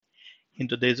In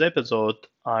today's episode,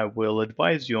 I will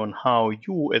advise you on how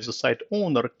you, as a site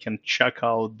owner, can check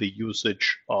out the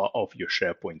usage of your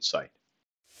SharePoint site.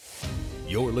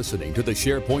 You're listening to the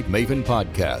SharePoint Maven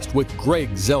podcast with Greg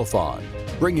Zelfond,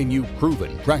 bringing you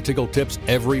proven practical tips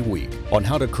every week on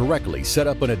how to correctly set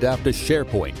up and adapt to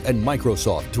SharePoint and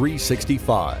Microsoft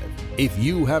 365. If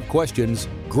you have questions,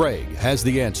 Greg has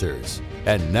the answers.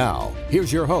 And now,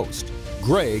 here's your host,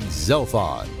 Greg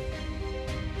Zelfond.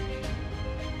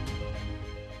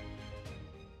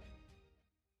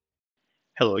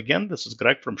 Hello again, this is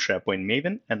Greg from SharePoint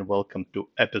Maven, and welcome to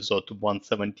episode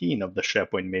 117 of the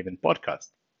SharePoint Maven podcast.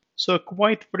 So, a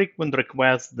quite frequent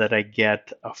request that I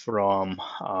get from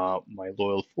my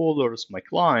loyal followers, my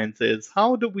clients, is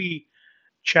how do we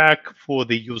check for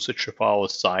the usage of our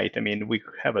site? I mean, we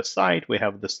have a site, we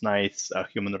have this nice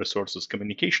human resources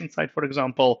communication site, for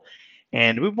example,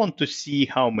 and we want to see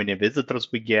how many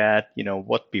visitors we get,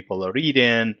 what people are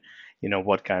reading,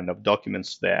 what kind of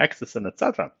documents they're accessing,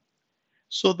 etc.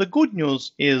 So the good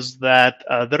news is that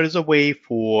there is a way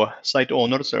for site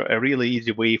owners, a really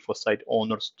easy way for site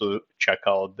owners to check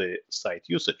out the site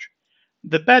usage.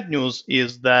 The bad news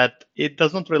is that it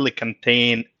doesn't really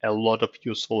contain a lot of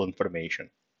useful information.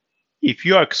 If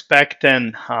you're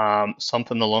expecting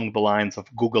something along the lines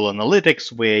of Google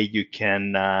Analytics, where you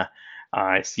can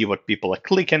see what people are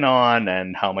clicking on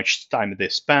and how much time they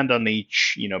spend on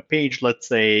each page, let's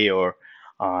say, or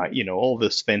all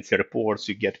these fancy reports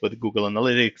you get with Google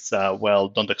Analytics, well,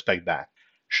 don't expect that.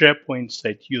 SharePoint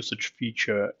site usage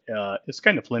feature is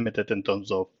kind of limited in terms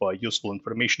of useful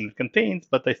information it contains,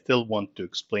 but I still want to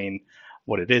explain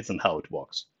what it is and how it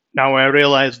works. Now, I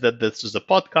realize that this is a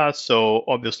podcast, so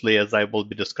obviously, as I will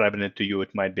be describing it to you,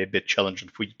 it might be a bit challenging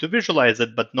for you to visualize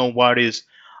it, but no worries.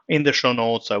 In the show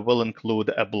notes, I will include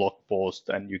a blog post,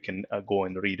 and you can go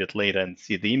and read it later and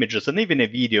see the images and even a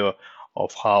video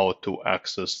of how to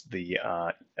access the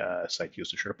site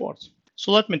usage reports.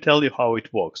 So let me tell you how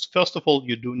it works. First of all,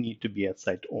 you do need to be a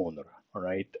site owner, all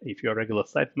right? If you're a regular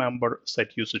site member,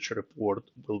 site usage report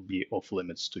will be off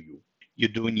limits to you. You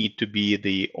do need to be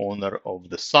the owner of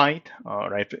the site,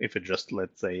 right? If it's just,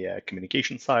 let's say, a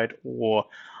communication site, or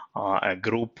a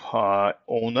group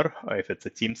owner, if it's a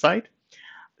team site.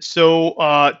 So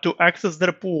to access the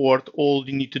report, all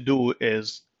you need to do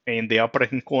is in the upper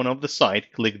right-hand corner of the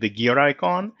site, click the gear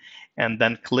icon, and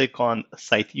then click on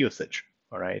site usage,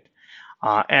 all right?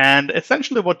 And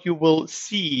essentially what you will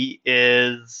see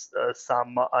is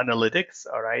some analytics,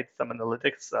 all right? Some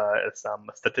analytics, some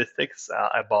statistics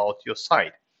about your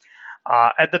site.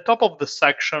 At the top of the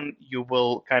section, you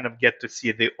will kind of get to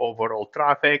see the overall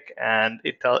traffic, and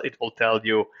it will tell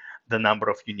you the number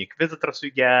of unique visitors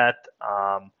you get,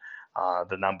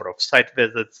 the number of site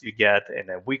visits you get in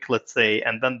a week, let's say,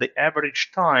 and then the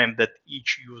average time that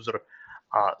each user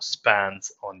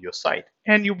spends on your site.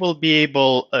 And you will be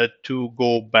able to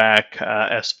go back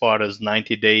as far as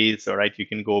 90 days, all right? You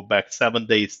can go back 7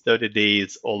 days, 30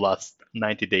 days, or last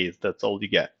 90 days. That's all you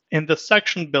get. In the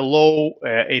section below,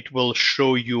 it will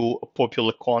show you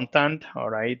popular content, all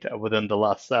right, within the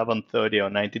last 7, 30, or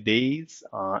 90 days.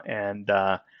 And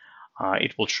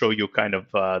it will show you kind of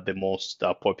the most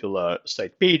popular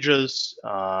site pages,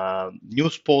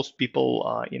 news posts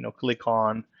people click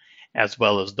on, as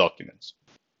well as documents.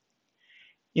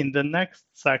 In the next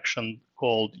section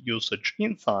called Usage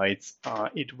Insights,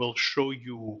 it will show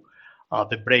you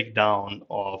the breakdown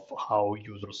of how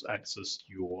users access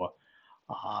your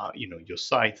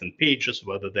sites and pages,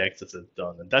 whether they access it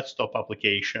on a desktop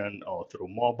application or through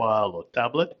mobile or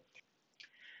tablet.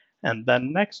 And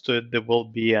then next to it, there will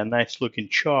be a nice looking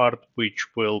chart which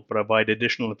will provide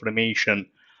additional information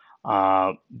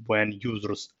when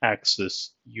users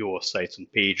access your sites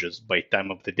and pages by time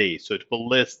of the day. So it will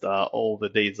list all the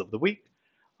days of the week,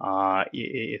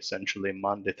 essentially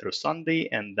Monday through Sunday,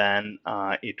 and then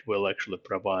it will actually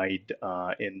provide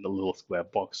in the little square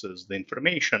boxes the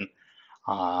information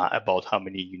about how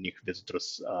many unique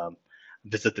visitors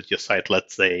visited your site,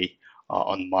 let's say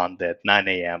on Monday at 9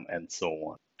 a.m. and so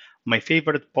on. My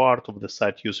favorite part of the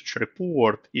site usage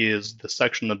report is the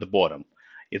section at the bottom.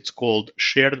 It's called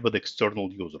Shared with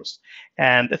External Users.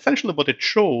 And essentially what it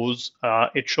shows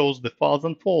the files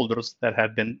and folders that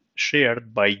have been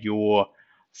shared by your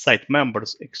site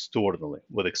members externally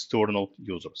with external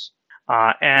users.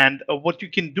 And what you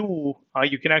can do,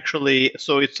 you can actually,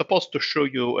 so it's supposed to show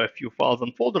you a few files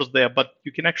and folders there, but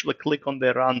you can actually click on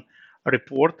the Run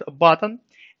Report button.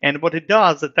 And what it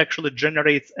does, it actually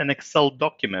generates an Excel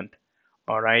document,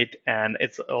 all right? And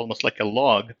it's almost like a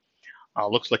log,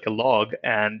 looks like a log,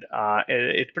 and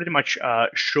it pretty much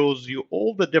shows you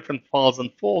all the different files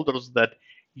and folders that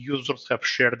users have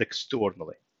shared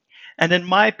externally. And in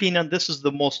my opinion, this is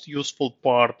the most useful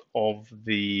part of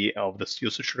this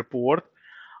usage report.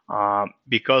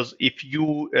 Because if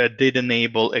you did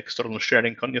enable external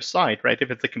sharing on your site, right?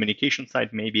 If it's a communication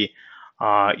site, maybe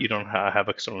you don't have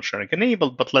external sharing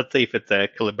enabled, but let's say if it's a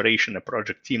collaboration, a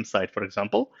project team site, for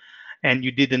example, and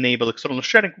you did enable external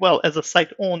sharing, well, as a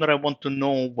site owner, I want to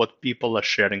know what people are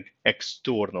sharing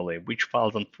externally, which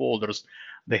files and folders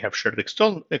they have shared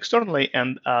externally.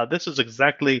 And this is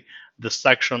exactly the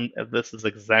section, this is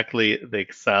exactly the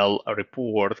Excel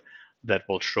report that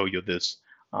will show you this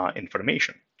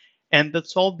information. And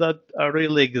that's all that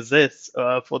really exists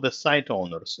for the site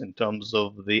owners in terms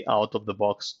of the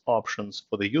out-of-the-box options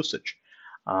for the usage.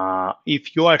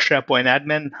 If you are a SharePoint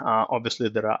admin, obviously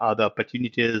there are other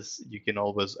opportunities. You can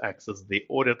always access the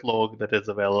audit log that is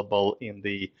available in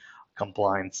the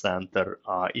Compliance Center.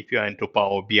 If you are into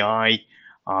Power BI,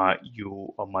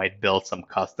 you might build some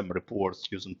custom reports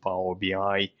using Power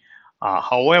BI.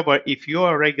 However, if you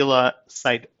are a regular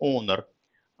site owner,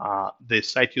 the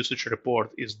site usage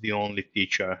report is the only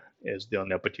feature, is the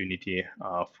only opportunity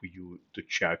for you to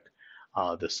check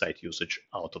the site usage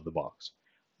out of the box.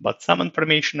 But some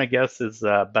information, I guess, is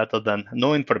better than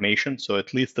no information. So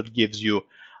at least it gives you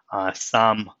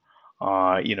some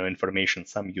information,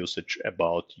 some usage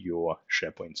about your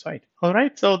SharePoint site. All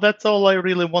right, so that's all I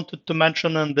really wanted to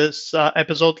mention in this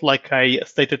episode. Like I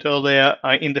stated earlier,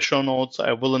 in the show notes,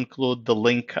 I will include the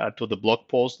link to the blog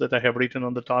post that I have written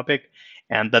on the topic.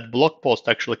 And that blog post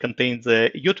actually contains a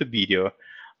YouTube video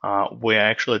where I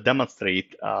actually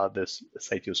demonstrate this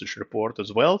site usage report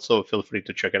as well. So feel free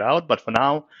to check it out. But for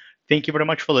now, thank you very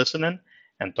much for listening,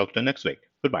 and talk to you next week.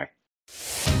 Goodbye.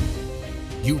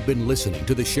 You've been listening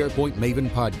to the SharePoint Maven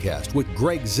podcast with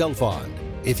Greg Zelfond.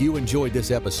 If you enjoyed this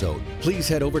episode, please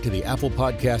head over to the Apple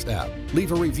Podcast app,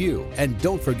 leave a review, and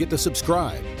don't forget to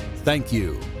subscribe. Thank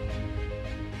you.